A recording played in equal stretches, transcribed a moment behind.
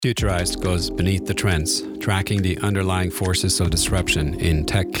Futurized goes beneath the trends, tracking the underlying forces of disruption in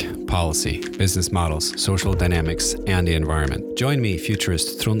tech, policy, business models, social dynamics, and the environment. Join me,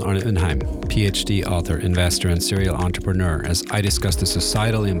 futurist Trond Arne Undheim, PhD author, investor, and serial entrepreneur, as I discuss the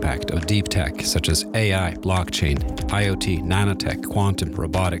societal impact of deep tech such as AI, blockchain, IoT, nanotech, quantum,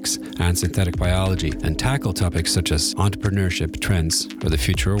 robotics, and synthetic biology, and tackle topics such as entrepreneurship, trends, or the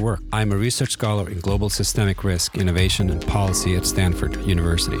future of work. I'm a research scholar in global systemic risk, innovation, and policy at Stanford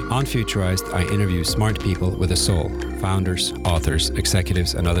University. On Futurized, I interview smart people with a soul, founders, authors,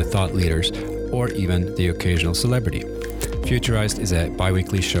 executives, and other thought leaders, or even the occasional celebrity. Futurized is a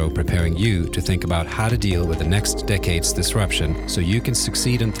bi-weekly show preparing you to think about how to deal with the next decade's disruption so you can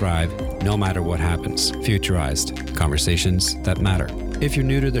succeed and thrive no matter what happens. Futurized, conversations that matter. If you're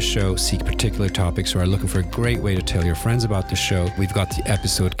new to the show, seek particular topics, or are looking for a great way to tell your friends about the show, we've got the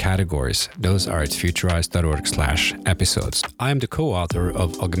episode categories. Those are at futurized.org/episodes. I am the co-author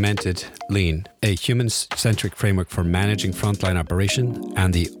of Augmented Lean, a human-centric framework for managing frontline operation,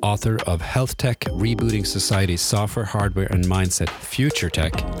 and the author of Health Tech, Rebooting Society's Software, Hardware, and Mindset, Future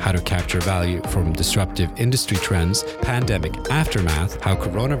Tech, How to Capture Value from Disruptive Industry Trends, Pandemic Aftermath, How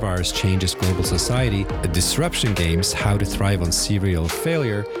Coronavirus Changes Global Society, Disruption Games, How to Thrive on Serial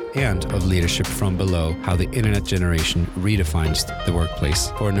Failure, and of Leadership from Below, How the Internet Generation Redefines the Workplace.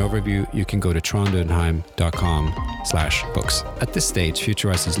 For an overview, you can go to trondundheim.com/books. At this stage,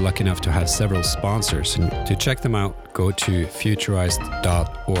 Futurized is lucky enough to have several sponsors, and to check them out, go to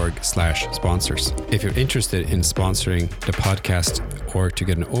futurized.org/sponsors. If you're interested in sponsoring the podcast or to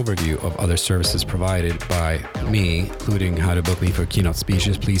get an overview of other services provided by me, including how to book me for keynote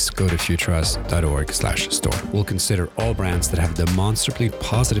speeches, please go to futurized.org/store. We'll consider all brands that have demonstrably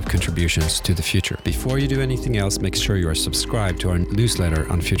positive contributions to the future. Before you do anything else, make sure you are subscribed to our newsletter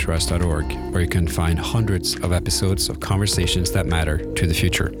on futurized.org, where you can find hundreds of episodes of conversations that matter to the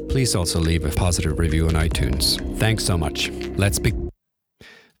future. Please also leave a positive review on iTunes. Thanks so much. Let's begin.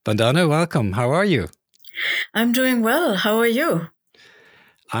 Vandana, welcome. How are you? I'm doing well. How are you?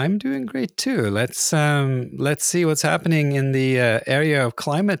 I'm doing great too. Let's see what's happening in the area of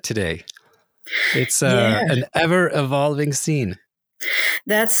climate today. It's an ever-evolving scene.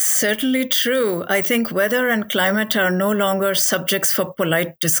 That's certainly true. I think weather and climate are no longer subjects for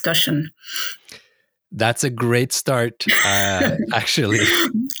polite discussion. That's a great start, actually,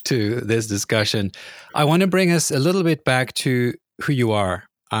 to this discussion. I want to bring us a little bit back to who you are.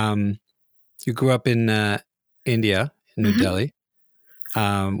 You grew up in India, in New Delhi.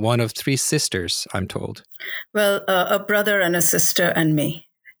 One of three sisters, I'm told. Well, a brother and a sister and me.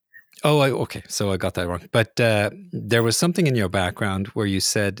 Oh, okay. So I got that wrong. But there was something in your background where you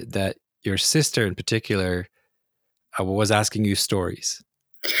said that your sister in particular was asking you stories.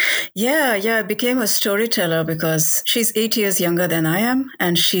 Yeah, I became a storyteller because she's 8 years younger than I am,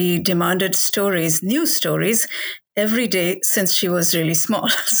 and she demanded stories, new stories, every day since she was really small.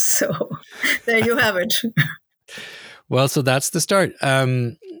 So there you have it. Well, so that's the start.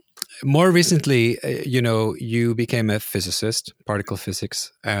 More recently, you became a physicist, particle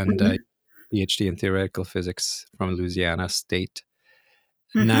physics, and PhD in theoretical physics from Louisiana State.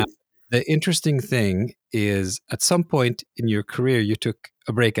 Now, the interesting thing is at some point in your career, you took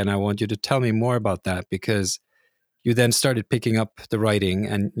a break, and I want you to tell me more about that, because you then started picking up the writing,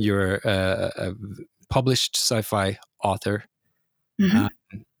 and you're a published sci-fi author.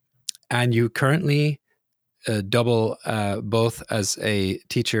 And you currently double both as a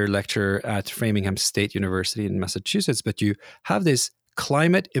teacher lecturer at Framingham State University in Massachusetts, but you have this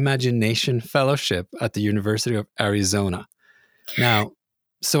Climate Imagination Fellowship at the University of Arizona. Now,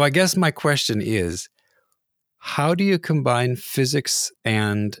 so I guess my question is, how do you combine physics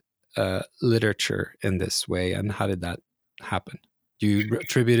and literature in this way, and how did that happen? Do you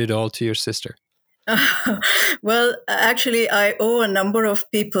attribute it all to your sister? Well, actually, I owe a number of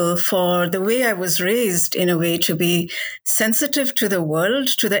people for the way I was raised, in a way, to be sensitive to the world,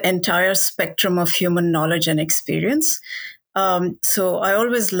 to the entire spectrum of human knowledge and experience. So I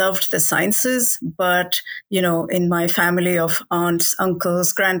always loved the sciences, but, in my family of aunts,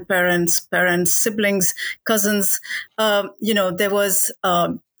 uncles, grandparents, parents, siblings, cousins, there was...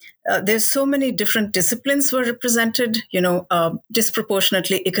 there's so many different disciplines were represented,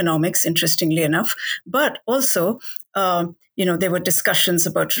 disproportionately economics, interestingly enough, but also, there were discussions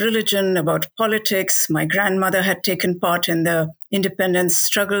about religion, about politics. My grandmother had taken part in the independence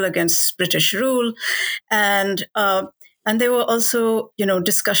struggle against British rule. And there were also,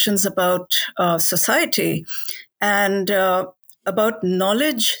 discussions about society and about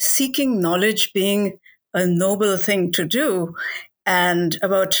knowledge, seeking knowledge being a noble thing to do, and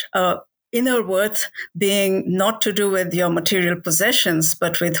about inner worth being not to do with your material possessions,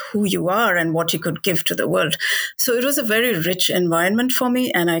 but with who you are and what you could give to the world. So it was a very rich environment for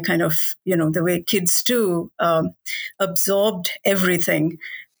me. And I kind of, the way kids do, absorbed everything.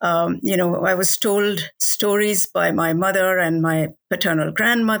 I was told stories by my mother and my paternal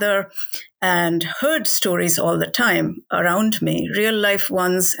grandmother and heard stories all the time around me, real life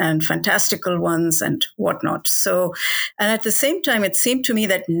ones and fantastical ones and whatnot. So, and at the same time, it seemed to me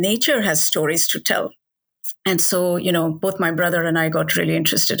that nature has stories to tell. And so, both my brother and I got really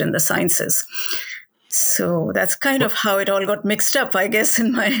interested in the sciences. So that's kind of how it all got mixed up, I guess,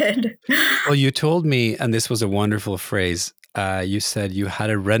 in my head. Well, you told me, and this was a wonderful phrase, you said you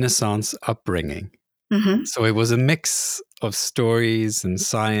had a Renaissance upbringing. Mm-hmm. So it was a mix of stories and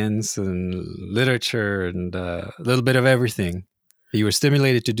science and literature and a little bit of everything. You were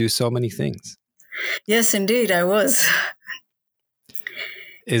stimulated to do so many things. Yes, indeed, I was.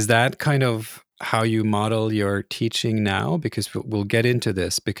 Is that kind of how you model your teaching now? Because we'll get into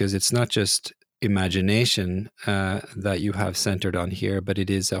this, because it's not just imagination that you have centered on here, but it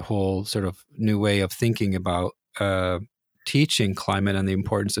is a whole sort of new way of thinking about teaching climate and the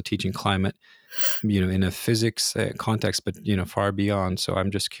importance of teaching climate, in a physics context, but, far beyond. So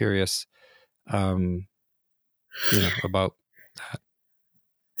I'm just curious, about that.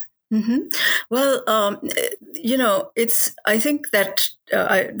 Mm-hmm. Well, I think that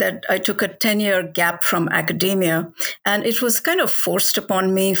I took a 10-year gap from academia, and it was kind of forced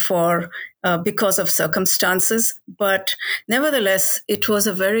upon me because of circumstances. But nevertheless, it was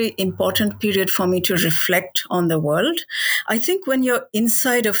a very important period for me to reflect on the world. I think when you're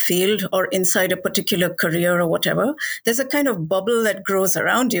inside a field or inside a particular career or whatever, there's a kind of bubble that grows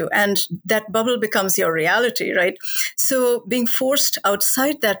around you, and that bubble becomes your reality, right? So being forced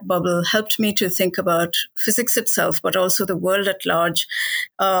outside that bubble helped me to think about physics itself, but also the world at large.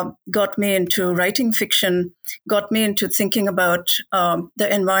 Got me into writing fiction, got me into thinking about the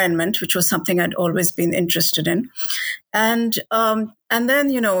environment, which was something I'd always been interested in. And then,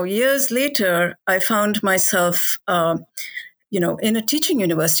 years later, I found myself, in a teaching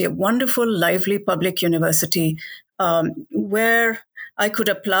university, a wonderful, lively public university, where I could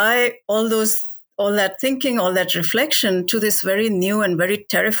apply all that thinking, all that reflection to this very new and very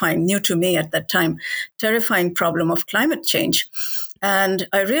terrifying, new to me at that time, terrifying problem of climate change. And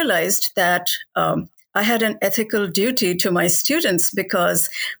I realized that I had an ethical duty to my students because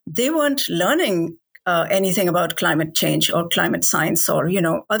they weren't learning anything about climate change or climate science or,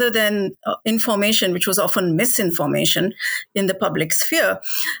 other than information, which was often misinformation in the public sphere.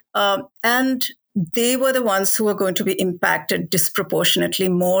 And they were the ones who were going to be impacted disproportionately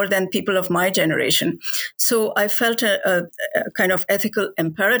more than people of my generation. So I felt a kind of ethical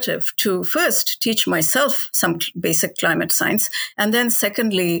imperative to first teach myself some basic climate science, and then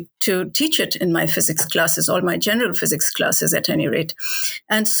secondly, to teach it in my physics classes, all my general physics classes at any rate.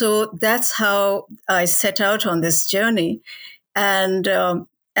 And so that's how I set out on this journey.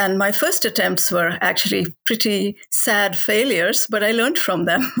 And my first attempts were actually pretty sad failures, but I learned from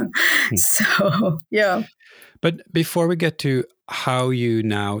them. So, yeah. But before we get to how you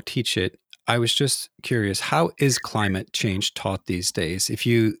now teach it, I was just curious, how is climate change taught these days? If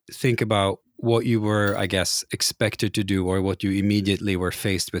you think about what you were, I guess, expected to do or what you immediately were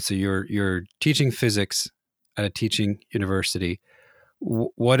faced with. So you're teaching physics at a teaching university.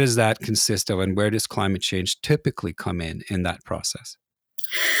 What does that consist of, and where does climate change typically come in that process?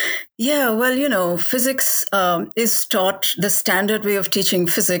 Yeah, well, physics is taught. The standard way of teaching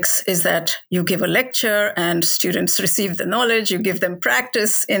physics is that you give a lecture and students receive the knowledge, you give them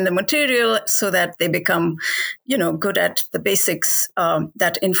practice in the material so that they become, good at the basics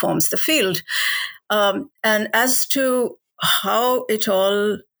that informs the field. And as to how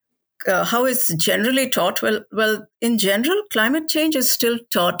it's generally taught, well, in general, climate change is still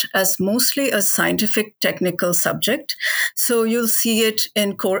taught as mostly a scientific technical subject. So you'll see it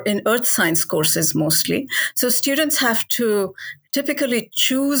in earth science courses mostly. So students have to typically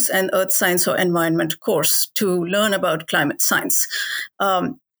choose an earth science or environment course to learn about climate science.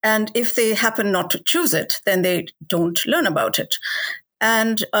 And if they happen not to choose it, then they don't learn about it.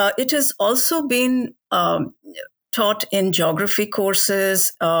 And it has also been taught in geography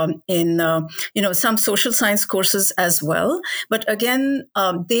courses, in some social science courses as well. But again,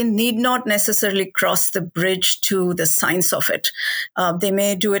 they need not necessarily cross the bridge to the science of it. They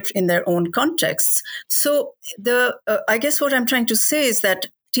may do it in their own contexts. So I guess what I'm trying to say is that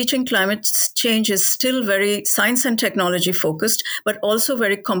teaching climate change is still very science and technology focused, but also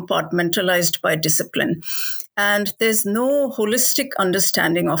very compartmentalized by discipline. and there's no holistic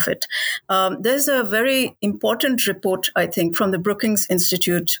understanding of it. There's a very important report, I think, from the Brookings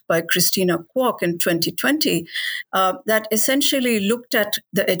Institute by Christina Kwok in 2020 that essentially looked at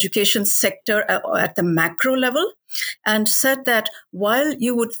the education sector at the macro level and said that while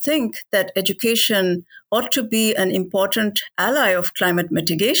you would think that education ought to be an important ally of climate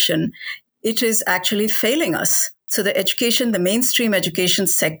mitigation, it is actually failing us. So the mainstream education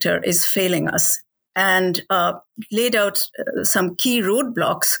sector is failing us, and laid out some key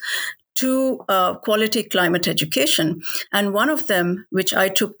roadblocks to quality climate education. And one of them, which I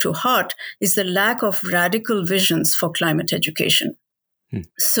took to heart, is the lack of radical visions for climate education.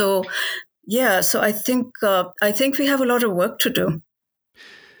 So I think we have a lot of work to do.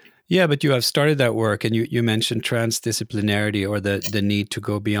 Yeah, but you have started that work, and you mentioned transdisciplinarity, or the need to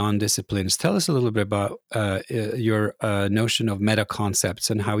go beyond disciplines. Tell us a little bit about your notion of meta concepts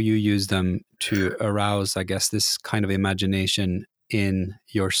and how you use them to arouse, I guess, this kind of imagination in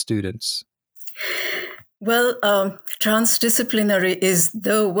your students. Well, transdisciplinary is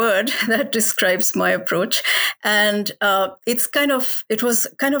the word that describes my approach. And it was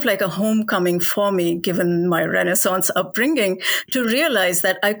kind of like a homecoming for me, given my Renaissance upbringing, to realize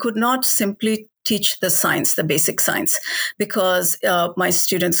that I could not simply teach the science, the basic science, because my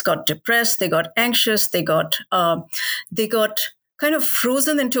students got depressed, they got anxious, they got kind of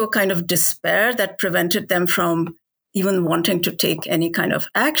frozen into a kind of despair that prevented them from even wanting to take any kind of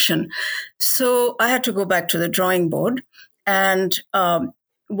action. So I had to go back to the drawing board. And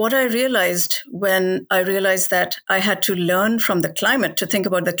what I realized when I realized that I had to learn from the climate, to think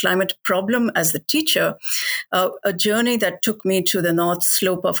about the climate problem as the teacher, a journey that took me to the North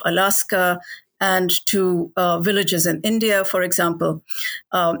Slope of Alaska and to villages in India, for example,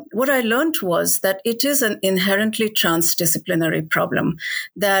 what I learned was that it is an inherently transdisciplinary problem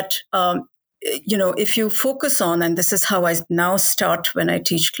that if you focus on, and this is how I now start when I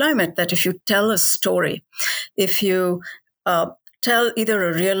teach climate, that if you tell a story, if you tell either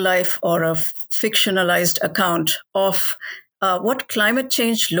a real life or a fictionalized account of what climate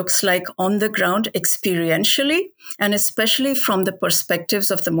change looks like on the ground experientially, and especially from the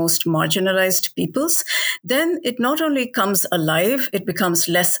perspectives of the most marginalized peoples, then it not only comes alive, it becomes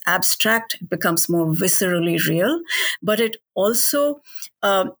less abstract, it becomes more viscerally real, but it also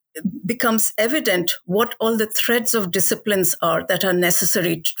becomes evident what all the threads of disciplines are that are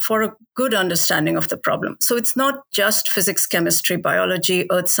necessary for a good understanding of the problem. So it's not just physics, chemistry,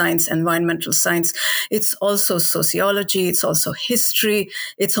 biology, earth science, environmental science. It's also sociology. It's also history.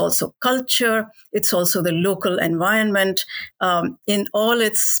 It's also culture. It's also the local environment in all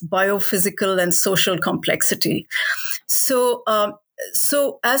its biophysical and social complexity. So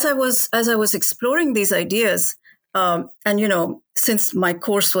as I was exploring these ideas, since my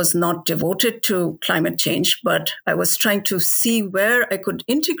course was not devoted to climate change, but I was trying to see where I could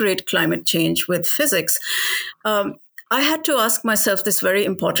integrate climate change with physics, I had to ask myself this very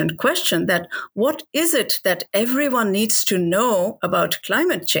important question: that what is it that everyone needs to know about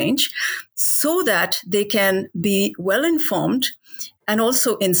climate change so that they can be well informed and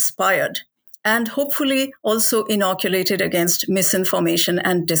also inspired, and hopefully also inoculated against misinformation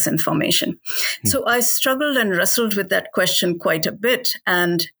and disinformation. So I struggled and wrestled with that question quite a bit.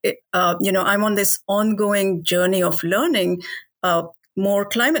 And, I'm on this ongoing journey of learning more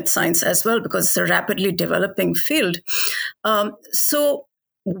climate science as well, because it's a rapidly developing field.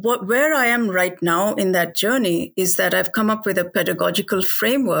 Where I am right now in that journey is that I've come up with a pedagogical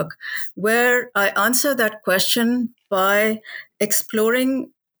framework where I answer that question by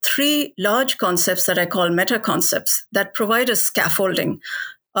exploring three large concepts that I call meta concepts that provide a scaffolding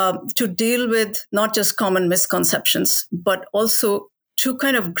to deal with not just common misconceptions, but also to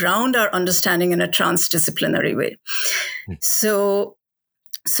kind of ground our understanding in a transdisciplinary way. So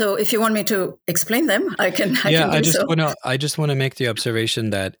if you want me to explain them, I can. I just want to make the observation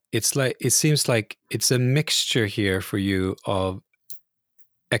that it seems like it's a mixture here for you of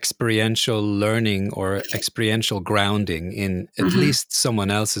experiential learning or experiential grounding in at least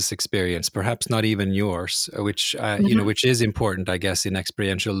someone else's experience, perhaps not even yours, which which is important, I guess, in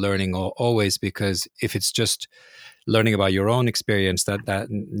experiential learning always, because if it's just learning about your own experience,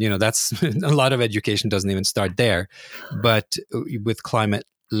 that's a lot of education doesn't even start there. But with climate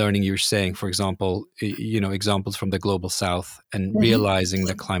learning, you're saying, for example, examples from the global south, and realizing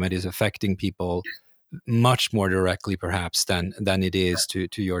that climate is affecting people much more directly perhaps than it is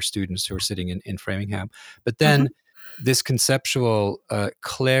to your students who are sitting in Framingham. But then this conceptual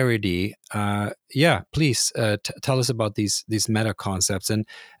clarity, please tell us about these meta concepts,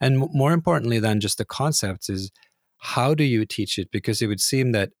 and more importantly than just the concepts is how do you teach it? Because it would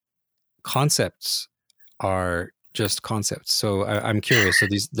seem that concepts are just concepts. So I'm curious. So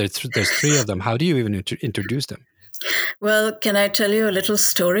there's 3 of them. How do you even introduce them? Well, can I tell you a little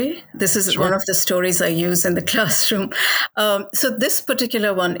story? This is Sure. one of the stories I use in the classroom. So this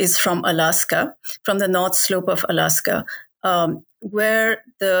particular one is from Alaska, from the North Slope of Alaska, where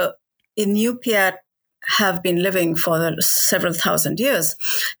the Inupiat have been living for several thousand years.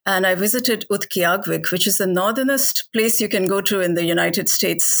 And I visited Utqiagvik, which is the northernest place you can go to in the United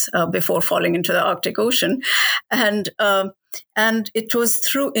States before falling into the Arctic Ocean. And it was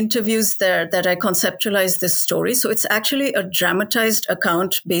through interviews there that I conceptualized this story. So it's actually a dramatized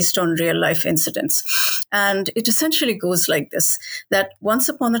account based on real life incidents. And it essentially goes like this, that once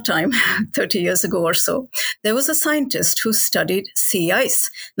upon a time, 30 years ago or so, there was a scientist who studied sea ice.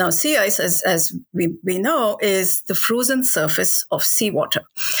 Now, sea ice, as we know, is the frozen surface of seawater.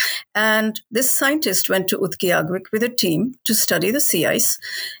 And this scientist went to Utqiagvik with a team to study the sea ice.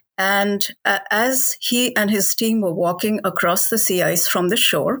 And as he and his team were walking across the sea ice from the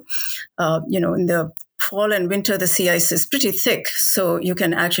shore, in the fall and winter, the sea ice is pretty thick, so you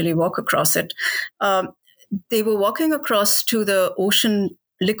can actually walk across it. They were walking across to the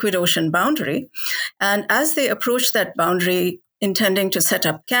liquid ocean boundary. And as they approached that boundary, intending to set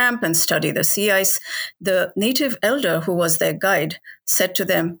up camp and study the sea ice, the native elder who was their guide said to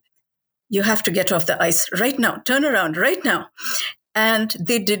them, "You have to get off the ice right now. Turn around right now." And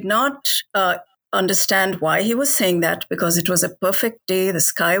they did not understand why he was saying that, because it was a perfect day. The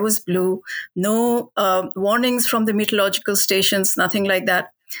sky was blue, no warnings from the meteorological stations, nothing like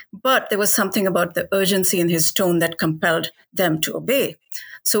that. But there was something about the urgency in his tone that compelled them to obey.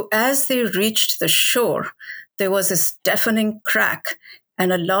 So as they reached the shore, there was this deafening crack,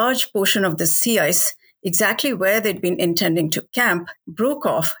 and a large portion of the sea ice, exactly where they'd been intending to camp, broke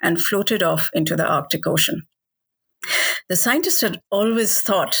off and floated off into the Arctic Ocean. The scientist had always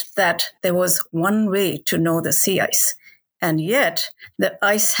thought that there was one way to know the sea ice, and yet the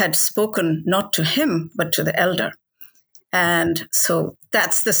ice had spoken not to him, but to the elder. And so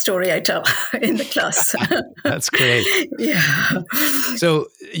that's the story I tell in the class. That's great. Yeah. So,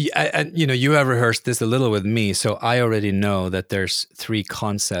 you have rehearsed this a little with me, so I already know that there's 3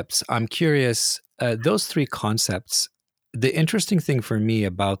 concepts. I'm curious, those 3 concepts, the interesting thing for me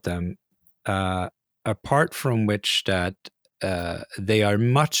about them, apart from which that they are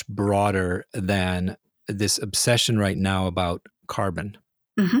much broader than this obsession right now about carbon.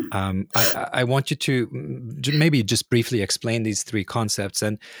 Mm-hmm. I want you to maybe just briefly explain these 3 concepts,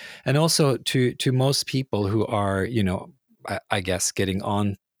 and also to most people who are, I guess, getting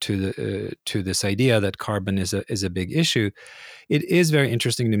on to this idea that carbon is a big issue. It is very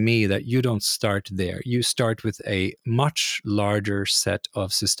interesting to me that you don't start there. You start with a much larger set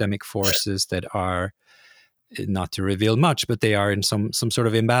of systemic forces that are, not to reveal much, but they are in some sort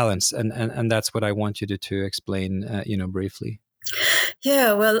of imbalance, and that's what I want you to explain, briefly.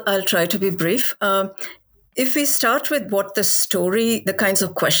 Yeah, well, I'll try to be brief. If we start with what the kinds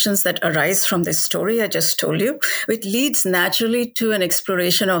of questions that arise from this story I just told you, it leads naturally to an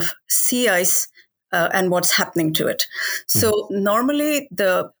exploration of sea ice and what's happening to it. So normally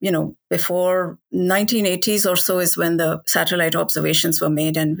before 1980s or so is when the satellite observations were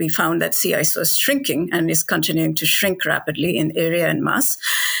made, and we found that sea ice was shrinking and is continuing to shrink rapidly in area and mass.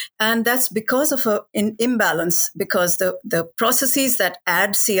 And that's because of an imbalance, because the processes that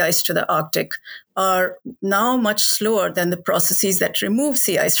add sea ice to the Arctic are now much slower than the processes that remove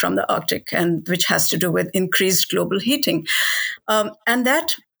sea ice from the Arctic, and which has to do with increased global heating. And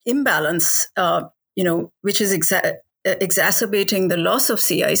that imbalance, which is exacerbating the loss of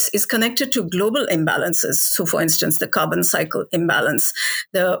sea ice, is connected to global imbalances. So, for instance, the carbon cycle imbalance,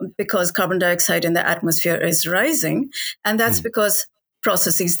 because carbon dioxide in the atmosphere is rising, and that's because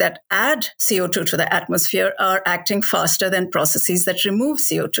processes that add CO2 to the atmosphere are acting faster than processes that remove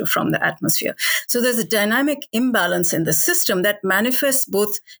CO2 from the atmosphere. So there's a dynamic imbalance in the system that manifests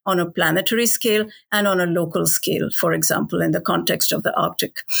both on a planetary scale and on a local scale, for example, in the context of the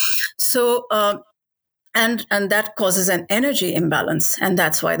Arctic. So, and that causes an energy imbalance, and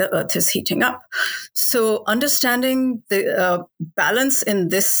that's why the Earth is heating up. So understanding the balance in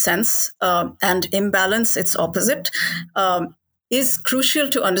this sense and imbalance, its opposite, is crucial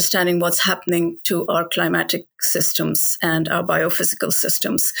to understanding what's happening to our climatic systems and our biophysical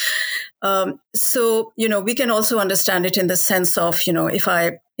systems. So, we can also understand it in the sense of, if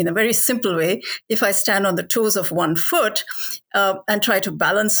I in a very simple way, if I stand on the toes of one foot and try to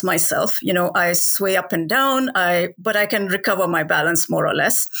balance myself, I sway up and down, but I can recover my balance more or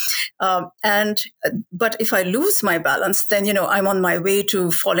less. But if I lose my balance, then, I'm on my way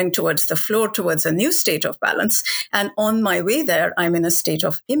to falling towards the floor, towards a new state of balance. And on my way there, I'm in a state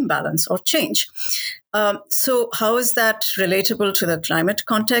of imbalance or change. So how is that relatable to the climate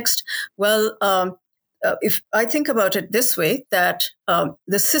context? Well, if I think about it this way, that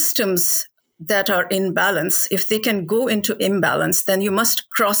the systems that are in balance, if they can go into imbalance, then you must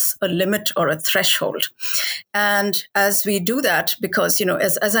cross a limit or a threshold. And as we do that, because,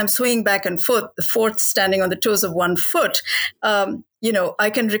 as I'm swaying back and forth, standing on the toes of one foot, I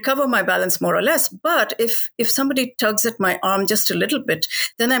can recover my balance more or less. But if somebody tugs at my arm just a little bit,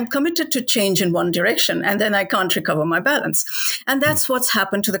 then I'm committed to change in one direction, and then I can't recover my balance. And that's what's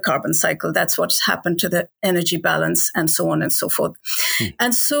happened to the carbon cycle. That's what's happened to the energy balance, and so on and so forth.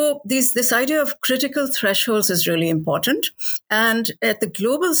 And so this idea of critical thresholds is really important. And at the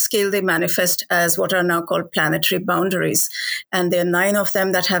global scale, they manifest as what are now called planetary boundaries. And there are 9 of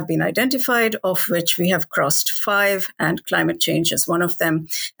them that have been identified, of which we have crossed 5, and climate change is one of them.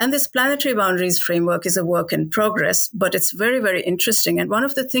 And this planetary boundaries framework is a work in progress, but it's very, very interesting. And one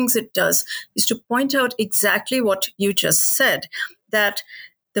of the things it does is to point out exactly what you just said, that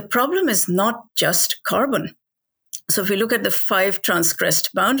the problem is not just carbon. So if we look at the 5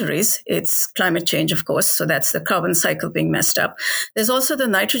 transgressed boundaries, it's climate change, of course. So that's the carbon cycle being messed up. There's also the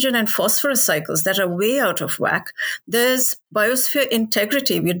nitrogen and phosphorus cycles that are way out of whack. There's biosphere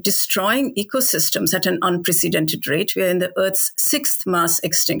integrity. We're destroying ecosystems at an unprecedented rate. We're in the Earth's 6th mass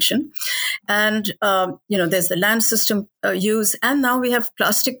extinction. And, there's the land system use. And now we have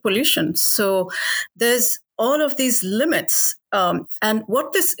plastic pollution. So there's all of these limits. And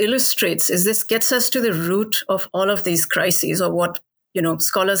what this illustrates is this gets us to the root of all of these crises, or what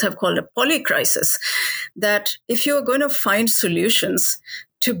scholars have called a polycrisis, that if you're going to find solutions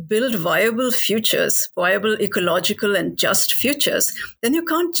to build viable futures, viable ecological and just futures, then you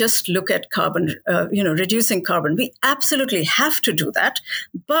can't just look at carbon, reducing carbon. We absolutely have to do that,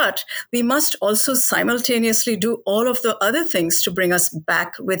 but we must also simultaneously do all of the other things to bring us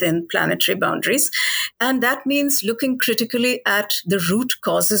back within planetary boundaries. And that means looking critically at the root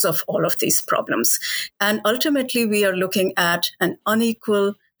causes of all of these problems. And ultimately, we are looking at an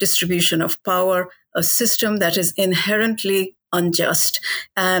unequal distribution of power, a system that is inherently unjust.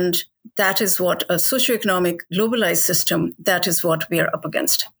 And that is what a socioeconomic globalized system, that is what we are up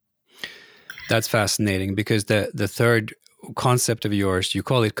against. That's fascinating, because the third concept of yours, you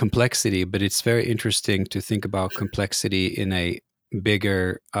call it complexity, but it's very interesting to think about complexity in a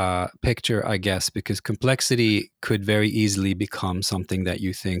bigger picture, I guess, because complexity could very easily become something that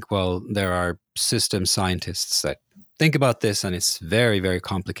you think, well, there are system scientists that think about this and it's very, very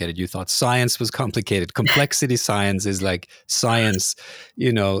complicated. You thought science was complicated. Complexity science is like science,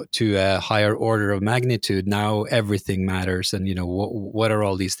 to a higher order of magnitude. Now everything matters. And, what are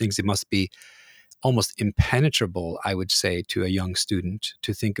all these things? It must be almost impenetrable, I would say, to a young student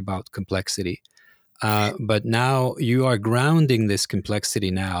to think about complexity. But now you are grounding this complexity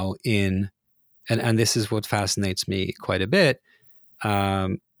now in, and this is what fascinates me quite a bit.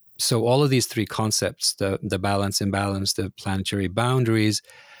 So all of these 3 concepts, the balance, imbalance, the planetary boundaries,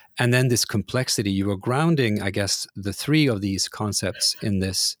 and then this complexity, you are grounding, I guess, the 3 of these concepts in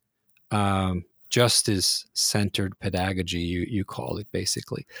this justice-centered pedagogy, you call it,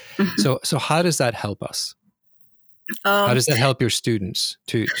 basically. Mm-hmm. So how does that help us? How does that help your students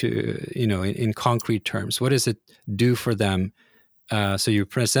to in concrete terms? What does it do for them? So you're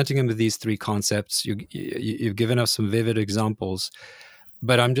presenting them with these 3 concepts. You've given us some vivid examples.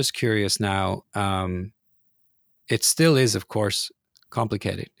 But I'm just curious now, it still is, of course,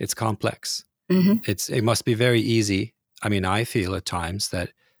 complicated. It's complex. Mm-hmm. It must be very easy. I mean, I feel at times that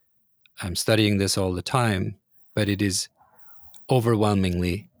I'm studying this all the time, but it is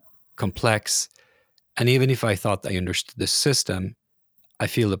overwhelmingly complex. And even if I thought I understood the system, I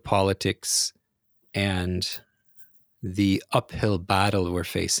feel the politics and the uphill battle we're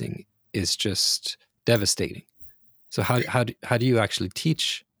facing is just devastating. So how do you actually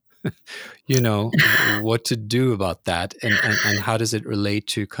teach, what to do about that, and how does it relate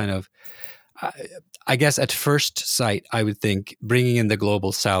to kind of, I guess at first sight, I would think bringing in the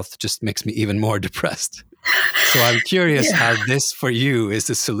global South just makes me even more depressed. So I'm curious how this for you is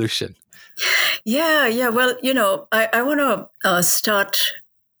the solution. Yeah. Well, I want to start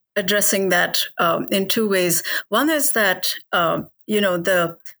addressing that in 2 ways. One is that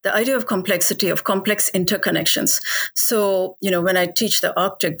the idea of complexity, of complex interconnections. So, when I teach the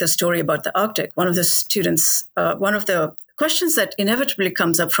Arctic, the story about the Arctic, one of the questions that inevitably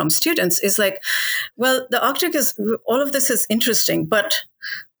comes up from students is like, well, the Arctic all of this is interesting, but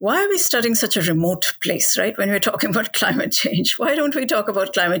why are we studying such a remote place, right? When we're talking about climate change, why don't we talk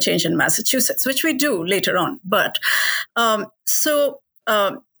about climate change in Massachusetts, which we do later on? But so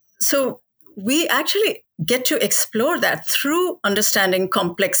we actually get to explore that through understanding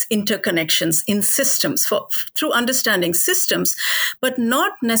complex interconnections in systems, through understanding systems, but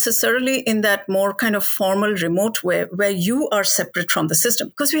not necessarily in that more kind of formal remote way where you are separate from the system,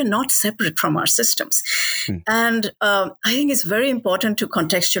 because we are not separate from our systems. And I think it's very important to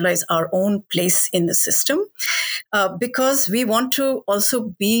contextualize our own place in the system because we want to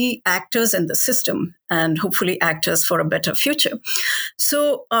also be actors in the system and hopefully actors for a better future.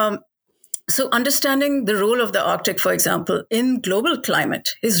 So understanding the role of the Arctic, for example, in global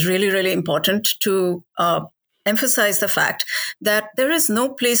climate is really, really important to emphasize the fact that there is no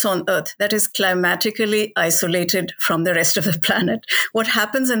place on Earth that is climatically isolated from the rest of the planet. What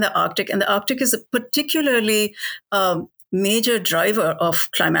happens in the Arctic, and the Arctic is a particularly major driver of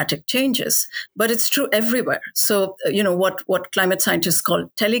climatic changes, but it's true everywhere. So, what climate scientists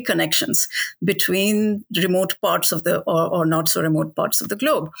call teleconnections between remote parts of the or not so remote parts of the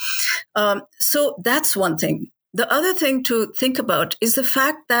globe. So that's one thing. The other thing to think about is the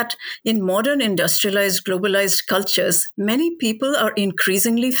fact that in modern industrialized, globalized cultures, many people are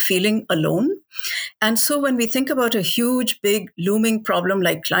increasingly feeling alone. And so when we think about a huge, big, looming problem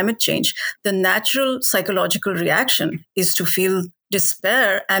like climate change, the natural psychological reaction is to feel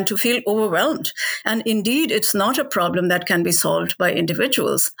despair and to feel overwhelmed. And indeed, it's not a problem that can be solved by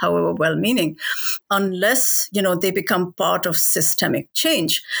individuals, however well-meaning, unless, they become part of systemic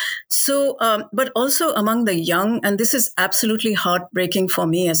change. So, but also among the young, and this is absolutely heartbreaking for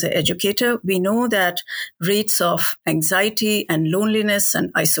me as an educator, we know that rates of anxiety and loneliness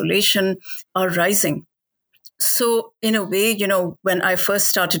and isolation are rising. So in a way, when I first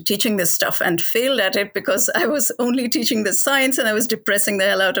started teaching this stuff and failed at it because I was only teaching the science and I was depressing the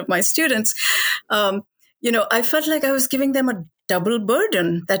hell out of my students, I felt like I was giving them a double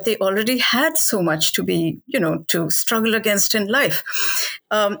burden, that they already had so much to be, to struggle against in life.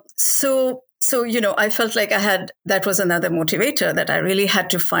 So I felt like that was another motivator, that I really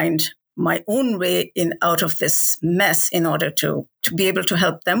had to find my own way out of this mess in order to be able to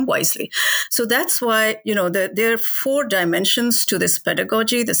help them wisely. So that's why, there are 4 dimensions to this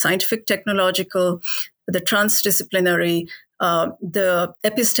pedagogy: the scientific, technological, the transdisciplinary, the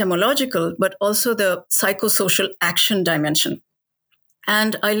epistemological, but also the psychosocial action dimension.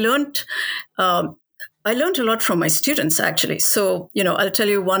 And I learned a lot from my students, actually. So, I'll tell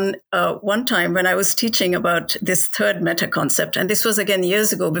you one time when I was teaching about this third meta concept, and this was again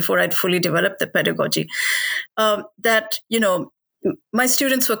years ago before I'd fully developed the pedagogy, that, my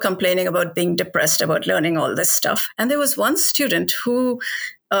students were complaining about being depressed about learning all this stuff. And there was one student who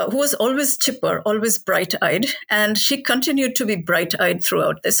was always chipper, always bright-eyed, and she continued to be bright-eyed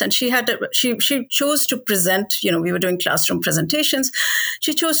throughout this. And she chose to present, we were doing classroom presentations.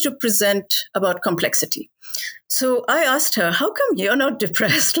 She chose to present about complexity. So I asked her, how come you're not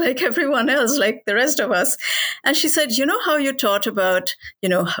depressed like everyone else, like the rest of us? And she said, how you taught about,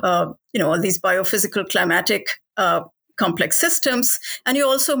 all these biophysical, climatic, complex systems. And you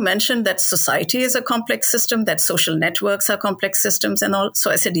also mentioned that society is a complex system, that social networks are complex systems and all. So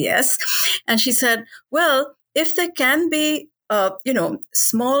I said, yes. And she said, well, if there can be,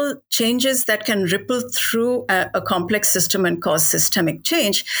 small changes that can ripple through a complex system and cause systemic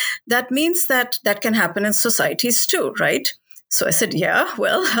change, that means that can happen in societies too, right? So I said, yeah,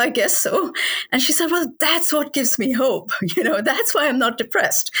 well, I guess so. And she said, well, that's what gives me hope. That's why I'm not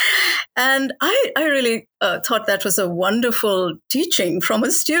depressed. And I really thought that was a wonderful teaching from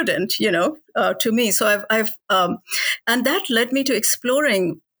a student, to me. So and that led me to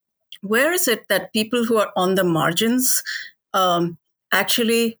exploring, where is it that people who are on the margins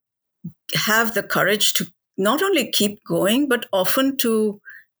actually have the courage to not only keep going, but often to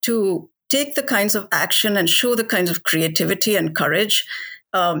take the kinds of action and show the kinds of creativity and courage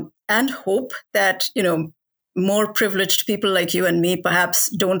and hope that, more privileged people like you and me perhaps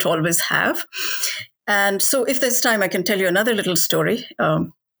don't always have. And so if there's time, I can tell you another little story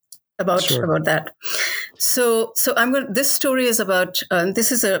about that. So this story is about,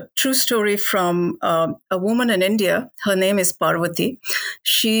 this is a true story from a woman in India. Her name is Parvati.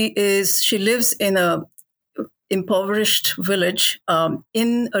 She lives in a impoverished village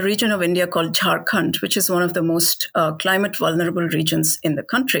in a region of India called Jharkhand, which is one of the most climate vulnerable regions in the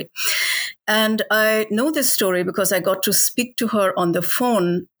country. And I know this story because I got to speak to her on the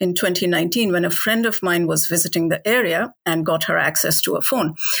phone in 2019 when a friend of mine was visiting the area and got her access to a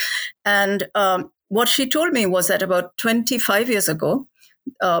phone. And what she told me was that about 25 years ago,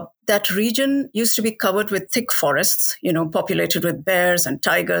 that region used to be covered with thick forests, populated with bears and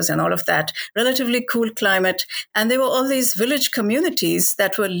tigers and all of that, relatively cool climate. And there were all these village communities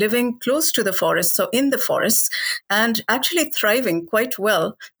that were living close to the forests or in the forests and actually thriving quite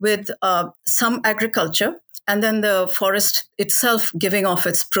well with some agriculture. And then the forest itself giving off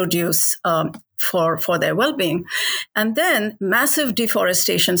its produce for their well-being. And then massive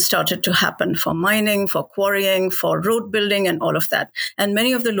deforestation started to happen for mining, for quarrying, for road building, and all of that. And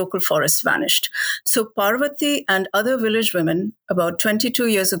many of the local forests vanished. So Parvati and other village women, about 22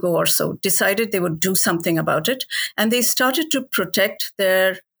 years ago or so, decided they would do something about it. And they started to protect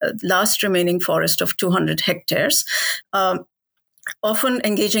their last remaining forest of 200 hectares. Often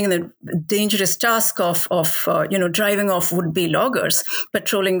engaging in the dangerous task of driving off would-be loggers,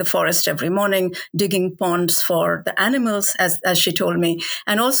 patrolling the forest every morning, digging ponds for the animals, as she told me,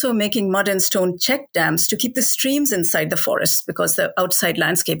 and also making mud and stone check dams to keep the streams inside the forest because the outside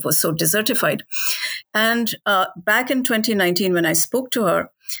landscape was so desertified. And back in 2019, when I spoke to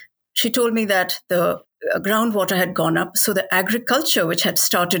her, she told me that the groundwater had gone up. So the agriculture, which had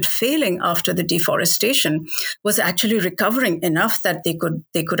started failing after the deforestation, was actually recovering enough that they could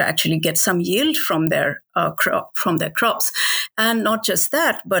actually get some yield from their crops. And not just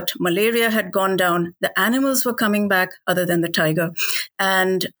that, but malaria had gone down. The animals were coming back, other than the tiger,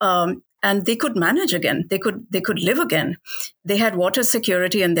 and they could manage again. They could live again. They had water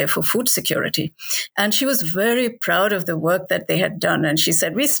security and therefore food security. And she was very proud of the work that they had done. And she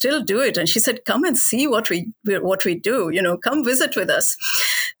said, "We still do it." And she said, "Come and see what we do. Come visit with us."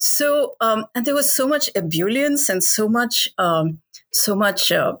 So, and there was so much ebullience and so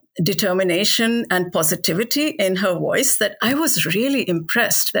much determination and positivity in her voice that I was really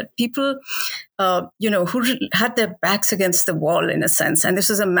impressed that people, who had their backs against the wall in a sense, and this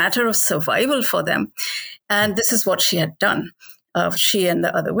was a matter of survival for them. And this is what she had done, she and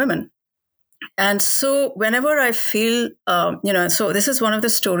the other women. And so whenever I feel, so this is one of the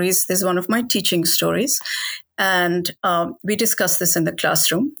stories, this is one of my teaching stories. And we discuss this in the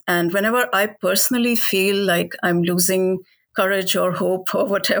classroom. And whenever I personally feel like I'm losing courage or hope or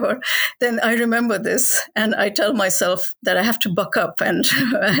whatever, then I remember this and I tell myself that I have to buck up and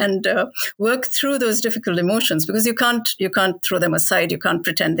work through those difficult emotions, because you can't throw them aside. You can't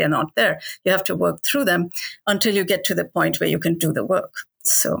pretend they're not there. You have to work through them until you get to the point where you can do the work.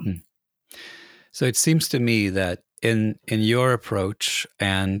 So it seems to me that in your approach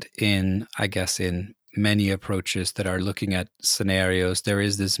and in many approaches that are looking at scenarios, there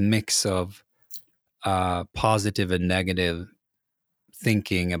is this mix of positive and negative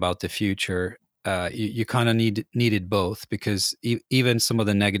thinking about the future. You kind of needed both, because even some of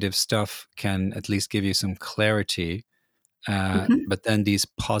the negative stuff can at least give you some clarity. But then these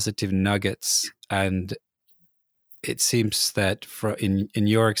positive nuggets, and it seems that in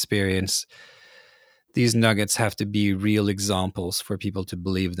your experience, these nuggets have to be real examples for people to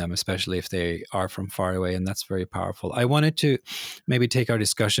believe them, especially if they are from far away, and that's very powerful. I wanted to maybe take our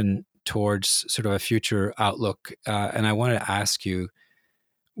discussion towards sort of a future outlook, and I want to ask you,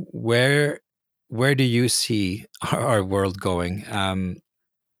 where do you see our world going?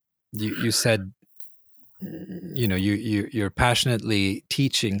 You said, you're passionately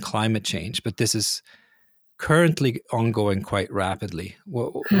teaching climate change, but this is currently ongoing quite rapidly.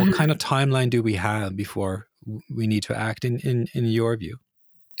 What kind of timeline do we have before we need to act in your view?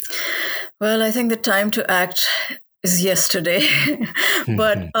 Well, I think the time to act is yesterday,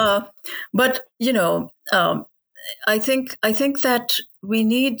 but I think that we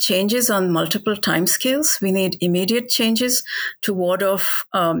need changes on multiple timescales. We need immediate changes to ward off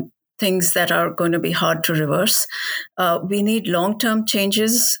things that are going to be hard to reverse. We need long-term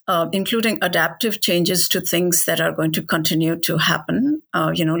changes, including adaptive changes to things that are going to continue to happen,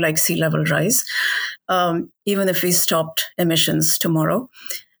 like sea level rise, even if we stopped emissions tomorrow.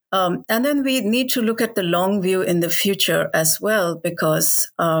 And then we need to look at the long view in the future as well, because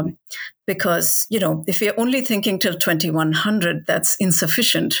if we're only thinking till 2100, that's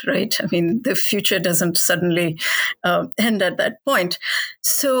insufficient, right? I mean, the future doesn't suddenly end at that point.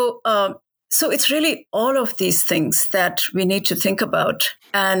 So it's really all of these things that we need to think about.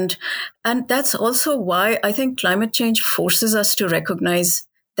 And that's also why I think climate change forces us to recognize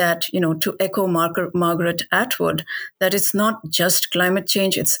that, to echo Margaret Atwood, that it's not just climate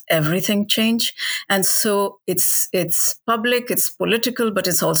change, it's everything change. And so it's public, it's political, but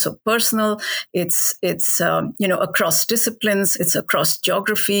it's also personal. It's across disciplines, it's across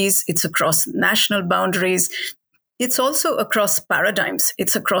geographies, it's across national boundaries. It's also across paradigms,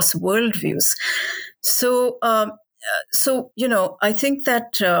 it's across worldviews. So I think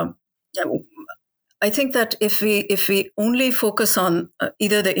that I think that if we only focus on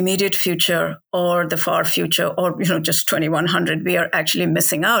either the immediate future or the far future, or just 2100, we are actually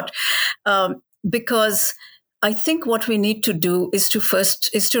missing out, because I think what we need to do is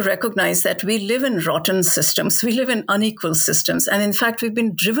to recognize that we live in rotten systems. We live in unequal systems. And in fact, we've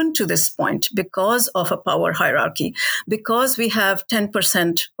been driven to this point because of a power hierarchy, because we have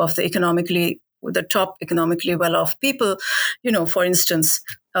 10% of the top economically well-off people, for instance,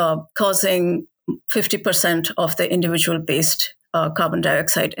 causing 50% of the individual-based carbon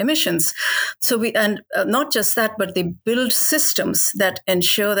dioxide emissions. So not just that, but they build systems that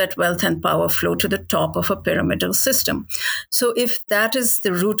ensure that wealth and power flow to the top of a pyramidal system. So if that is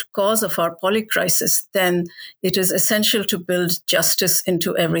the root cause of our polycrisis, then it is essential to build justice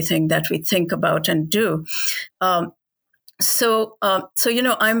into everything that we think about and do. So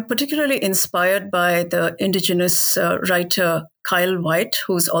I'm particularly inspired by the indigenous writer Kyle White,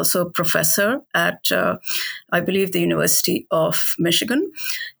 who's also a professor at, I believe, the University of Michigan.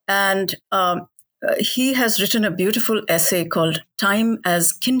 And he has written a beautiful essay called Time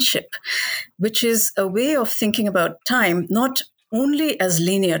as Kinship, which is a way of thinking about time, not only as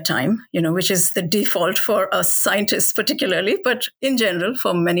linear time, which is the default for us scientists particularly, but in general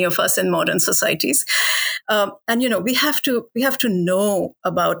for many of us in modern societies. And we have to know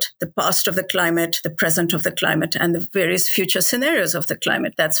about the past of the climate, the present of the climate, and the various future scenarios of the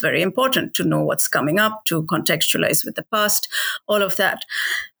climate. That's very important to know what's coming up, to contextualize with the past, all of that.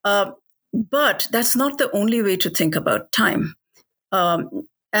 But that's not the only way to think about time.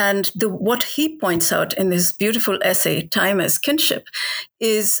 And what he points out in this beautiful essay, Time as Kinship,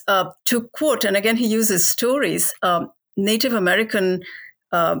 is to quote, and again, he uses stories, Native American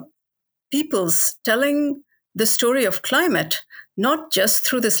peoples telling the story of climate, not just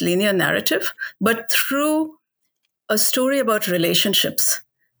through this linear narrative, but through a story about relationships,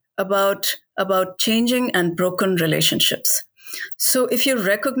 about changing and broken relationships. So if you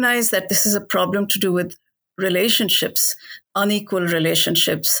recognize that this is a problem to do with relationships, unequal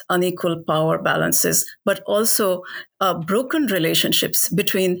power balances, but also broken relationships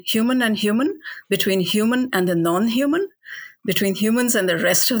between human and human, between human and the non-human, between humans and the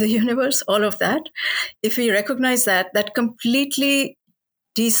rest of the universe, all of that. If we recognize that, that completely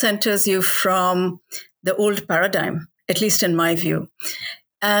decenters you from the old paradigm, at least in my view.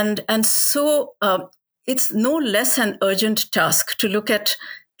 And so it's no less an urgent task to look at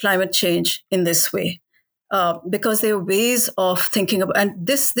climate change in this way. Because there are ways of thinking about, and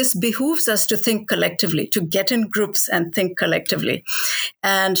this behooves us to think collectively, to get in groups and think collectively,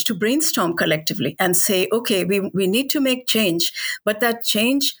 and to brainstorm collectively and say, okay, we need to make change,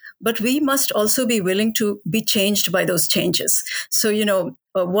 but we must also be willing to be changed by those changes. So,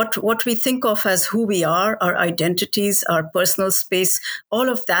 what we think of as who we are, our identities, our personal space, all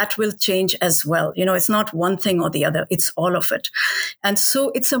of that will change as well. It's not one thing or the other, it's all of it. And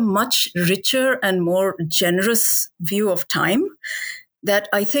so it's a much richer and more generous view of time that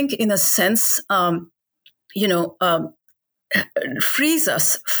I think in a sense, frees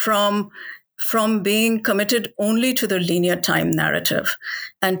us from being committed only to the linear time narrative,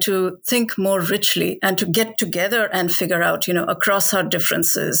 and to think more richly and to get together and figure out, across our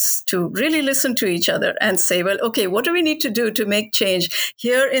differences, to really listen to each other and say, well, okay, what do we need to do to make change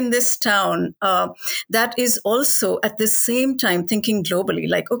here in this town? That is also at the same time thinking globally,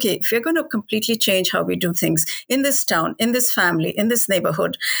 like, okay, if we're going to completely change how we do things in this town, in this family, in this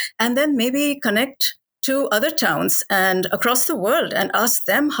neighborhood, and then maybe connect to other towns and across the world and ask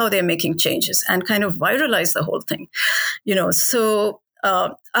them how they're making changes and kind of viralize the whole thing. So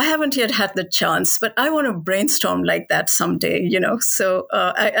I haven't yet had the chance, but I want to brainstorm like that someday, so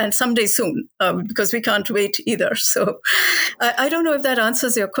and someday soon, because we can't wait either. So I don't know if that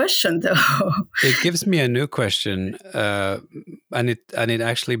answers your question, though. It gives me a new question, and it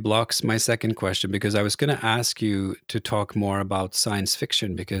actually blocks my second question, because I was going to ask you to talk more about science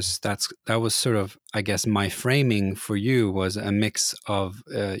fiction, because that was sort of, I guess, my framing for you was a mix of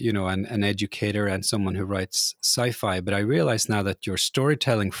an educator and someone who writes sci-fi. But I realize now that your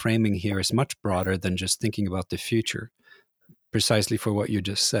storytelling framing here is much broader than just thinking about the future, precisely for what you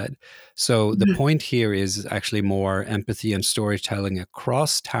just said. So the point here is actually more empathy and storytelling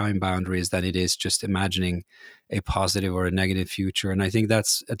across time boundaries than it is just imagining a positive or a negative future. And I think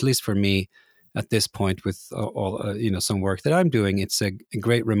that's, at least for me at this point, with all some work that I'm doing, it's a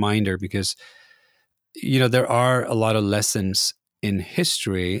great reminder, because there are a lot of lessons in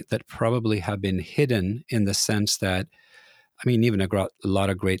history that probably have been hidden, in the sense that, even a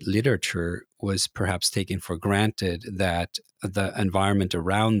lot of great literature was perhaps taken for granted that the environment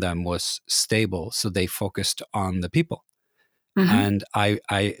around them was stable, so they focused on the people. And I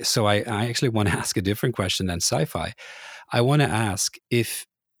actually want to ask a different question than sci-fi. I want to ask if,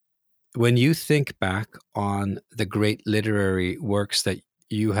 when you think back on the great literary works that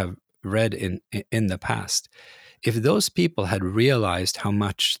you have read in the past, if those people had realized how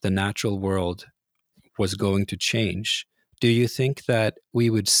much the natural world was going to change, do you think that we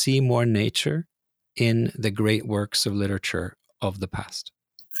would see more nature in the great works of literature of the past?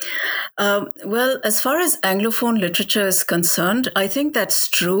 Well, as far as Anglophone literature is concerned, I think that's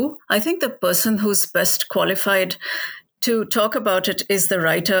true. I think the person who's best qualified to talk about it is the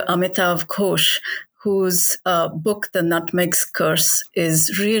writer Amitav Ghosh, whose book, The Nutmeg's Curse,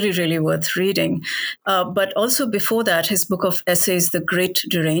 is really, really worth reading. But also before that, his book of essays, The Great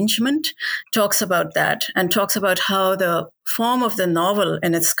Derangement, talks about that and talks about how the form of the novel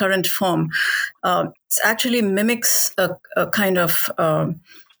in its current form actually mimics a kind of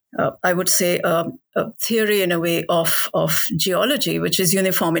I would say, a theory in a way of geology, which is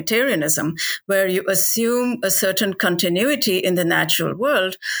uniformitarianism, where you assume a certain continuity in the natural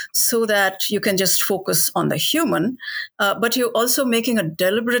world so that you can just focus on the human, but you're also making a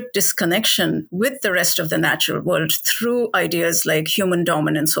deliberate disconnection with the rest of the natural world through ideas like human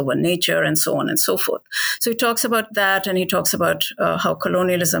dominance over nature and so on and so forth. So he talks about that, and he talks about how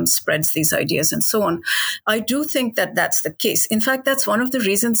colonialism spreads these ideas and so on. I do think that that's the case. In fact, that's one of the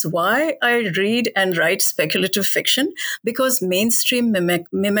reasons why I read and write speculative fiction, because mainstream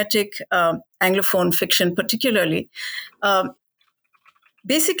mimetic Anglophone fiction particularly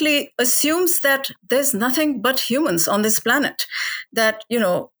basically assumes that there's nothing but humans on this planet, that, you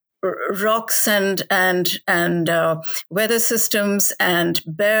know, rocks and weather systems and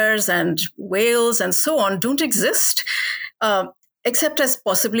bears and whales and so on don't exist, except as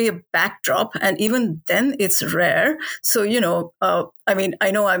possibly a backdrop, and even then it's rare. So, you know, I mean,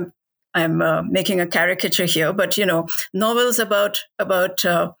 I know I'm making a caricature here, but, you know, novels about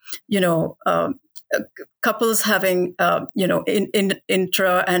couples having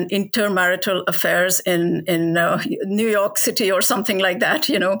intra and intermarital affairs in New York City or something like that,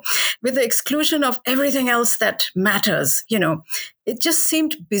 you know, with the exclusion of everything else that matters. You know, it just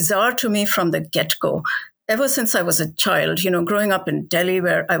seemed bizarre to me from the get-go. Ever since I was a child, you know, growing up in Delhi,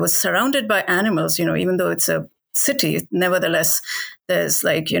 where I was surrounded by animals, you know, even though it's a city, nevertheless, there's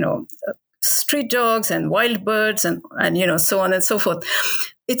like, you know, street dogs and wild birds and you know, so on and so forth.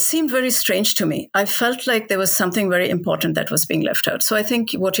 It seemed very strange to me. I felt like there was something very important that was being left out. So I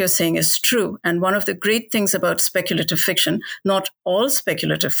think what you're saying is true. And one of the great things about speculative fiction, not all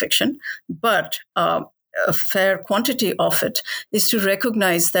speculative fiction, but a fair quantity of it, is to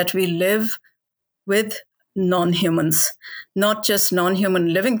recognize that we live with non-humans, not just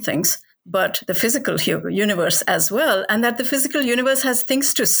non-human living things, but the physical universe as well, and that the physical universe has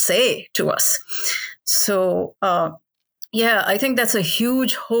things to say to us. So, yeah, I think that's a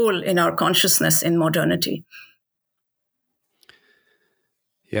huge hole in our consciousness in modernity.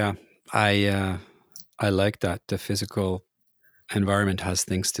 Yeah, I like that. The physical environment has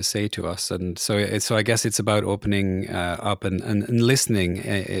things to say to us, and so I guess it's about opening up and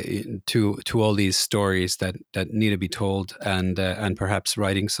listening to all these stories that need to be told, and perhaps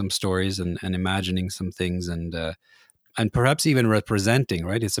writing some stories and imagining some things, and perhaps even representing.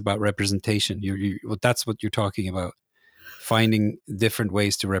 Right? It's about representation. Well, that's what you're talking about. Finding different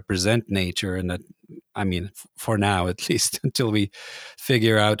ways to represent nature, and that, I mean, for now at least, until we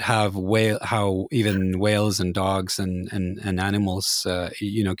figure out how even whales and dogs and animals,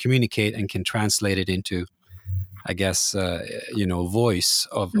 communicate and can translate it into, I guess, voice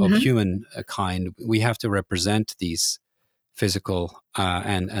of humankind. We have to represent these physical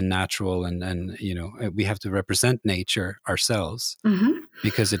and natural, and we have to represent nature ourselves,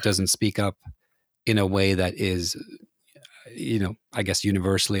 because it doesn't speak up in a way that is, I guess,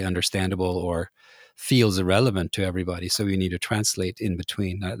 universally understandable or feels irrelevant to everybody. So we need to translate in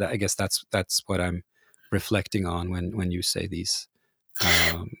between. I guess that's what I'm reflecting on when you say these,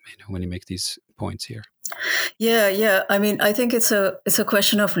 when you make these points here. Yeah. I mean, I think it's a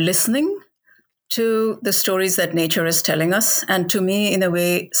question of listening to the stories that nature is telling us. And to me, in a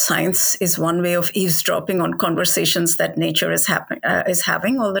way, science is one way of eavesdropping on conversations that nature is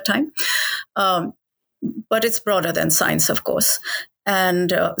having all the time. But it's broader than science, of course.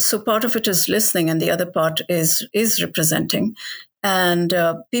 And so part of it is listening, and the other part is representing. And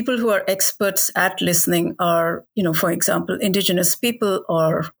people who are experts at listening are, for example, indigenous people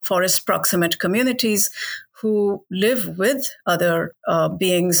or forest proximate communities who live with other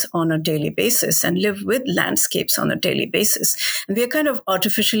beings on a daily basis and live with landscapes on a daily basis. And we are kind of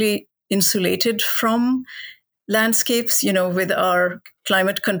artificially insulated from landscapes, with our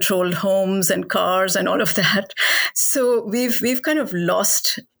climate controlled homes and cars and all of that. So we've kind of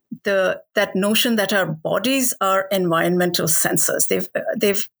lost that notion that our bodies are environmental sensors.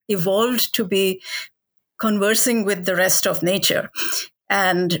 They've evolved to be conversing with the rest of nature.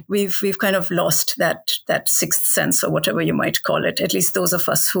 And we've kind of lost that sixth sense, or whatever you might call it. At least those of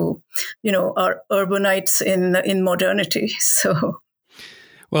us who, are urbanites in modernity. So,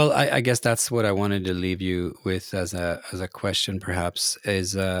 well, I guess that's what I wanted to leave you with as a question. Perhaps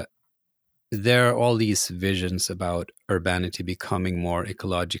is there are all these visions about urbanity becoming more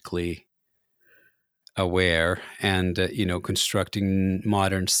ecologically aware, and constructing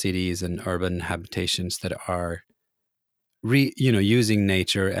modern cities and urban habitations that are using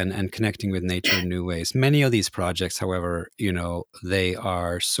nature and connecting with nature in new ways. Many of these projects, however, they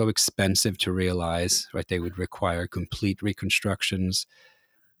are so expensive to realize, right? They would require complete reconstructions.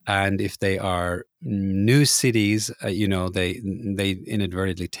 And if they are new cities, they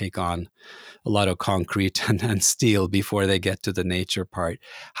inadvertently take on a lot of concrete and steel before they get to the nature part.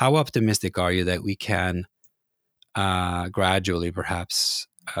 How optimistic are you that we can gradually, perhaps,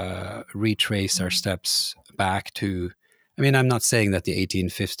 retrace our steps back to, I'm not saying that the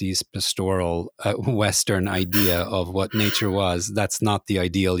 1850s pastoral Western idea of what nature was, that's not the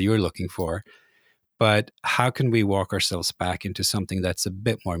ideal you're looking for. But how can we walk ourselves back into something that's a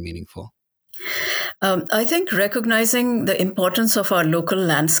bit more meaningful? I think recognizing the importance of our local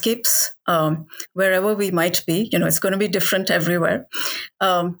landscapes, wherever we might be, it's going to be different everywhere.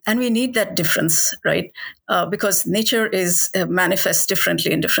 And we need that difference, right? Because nature is manifests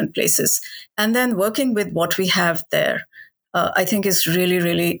differently in different places. And then working with what we have there, I think is really,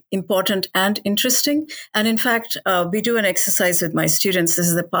 really important and interesting. And in fact, we do an exercise with my students. This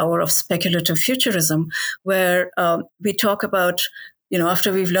is the power of speculative futurism, where we talk about,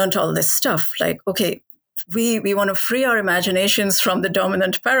 after we've learned all this stuff, like, okay, we want to free our imaginations from the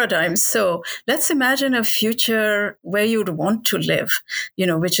dominant paradigms. So let's imagine a future where you'd want to live,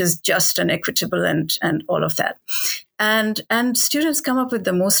 which is just and equitable and all of that. And students come up with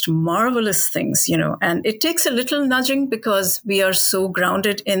the most marvelous things, and it takes a little nudging because we are so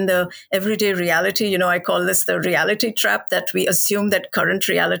grounded in the everyday reality. I call this the reality trap, that we assume that current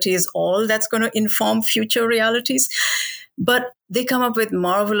reality is all that's going to inform future realities. But they come up with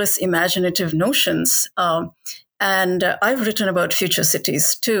marvelous imaginative notions. And I've written about future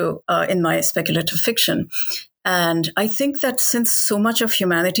cities too in my speculative fiction. And I think that since so much of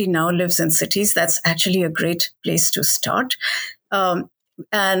humanity now lives in cities, that's actually a great place to start.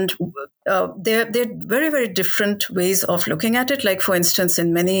 And they're very, very different ways of looking at it. Like, for instance,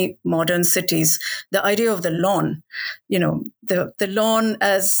 in many modern cities, the idea of the lawn, the lawn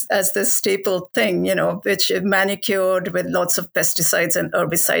as the staple thing, which is manicured with lots of pesticides and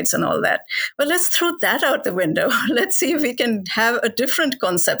herbicides and all that. Well, let's throw that out the window. Let's see if we can have a different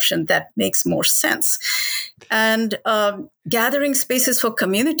conception that makes more sense. And gathering spaces for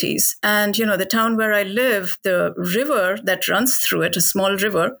communities. And, the town where I live, the river that runs through it, a small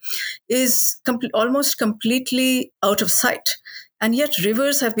river, is almost completely out of sight. And yet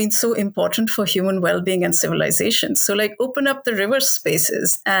rivers have been so important for human well-being and civilization. So open up the river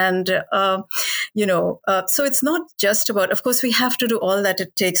spaces. And, so it's not just about, of course, we have to do all that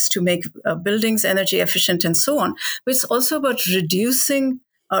it takes to make buildings energy efficient and so on. But it's also about reducing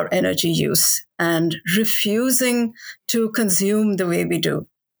our energy use and refusing to consume the way we do.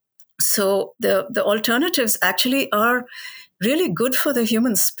 So the alternatives actually are really good for the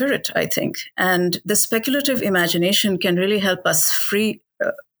human spirit, I think. And the speculative imagination can really help us free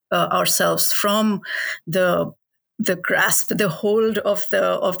ourselves from the grasp, the hold of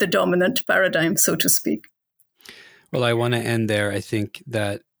the dominant paradigm, so to speak. Well, I want to end there. I think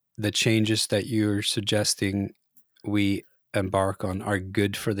that the changes that you're suggesting we embark on are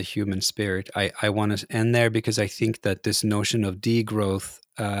good for the human spirit. I want to end there because I think that this notion of degrowth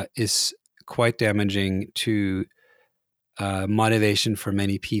is quite damaging to motivation for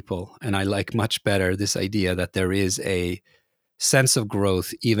many people. And I like much better this idea that there is a sense of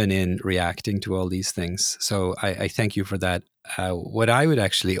growth even in reacting to all these things. So I thank you for that. What I would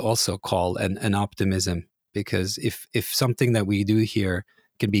actually also call an optimism, because if something that we do here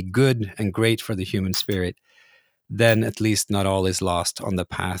can be good and great for the human spirit, then at least not all is lost on the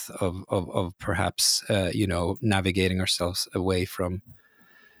path of perhaps navigating ourselves away from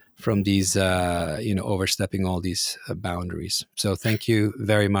these overstepping all these boundaries. So thank you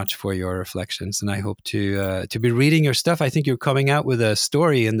very much for your reflections, and I hope to be reading your stuff. I think you're coming out with a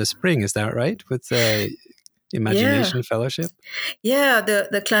story in the spring. Is that right? With Imagination Fellowship? Yeah,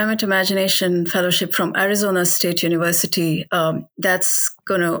 the Climate Imagination Fellowship from Arizona State University. That's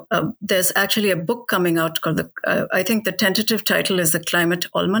going to, there's actually a book coming out called, I think the tentative title is The Climate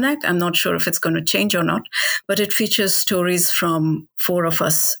Almanac. I'm not sure if it's going to change or not, but it features stories from 4 of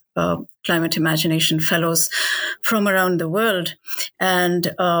us, Climate Imagination Fellows from around the world.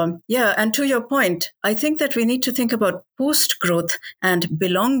 And and to your point, I think that we need to think about post-growth and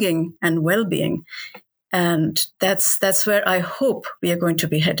belonging and well-being. And that's where I hope we are going to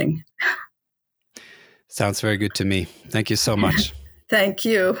be heading. Sounds very good to me. Thank you so much. Thank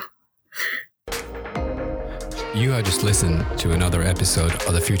you. You have just listened to another episode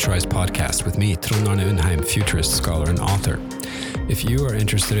of the Futurized podcast with me, Trond Arne Undheim, futurist, scholar, and author. If you are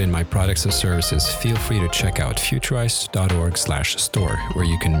interested in my products or services, feel free to check out futurized.org/store, where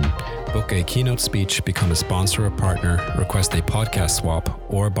you can book a keynote speech, become a sponsor or partner, request a podcast swap,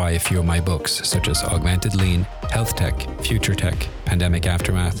 or buy a few of my books, such as Augmented Lean, Health Tech, Future Tech, Pandemic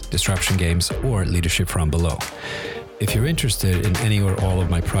Aftermath, Disruption Games, or Leadership from Below. If you're interested in any or all of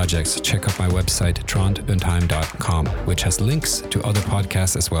my projects, check out my website, trondundheim.com, which has links to other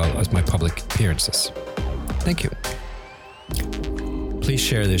podcasts as well as my public appearances. Thank you. Please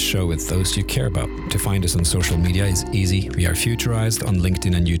share this show with those you care about. To find us on social media is easy. We are Futurized on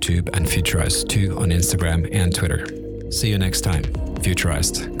LinkedIn and YouTube, and Futurized2 on Instagram and Twitter. See you next time.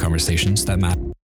 Futurized, conversations that matter.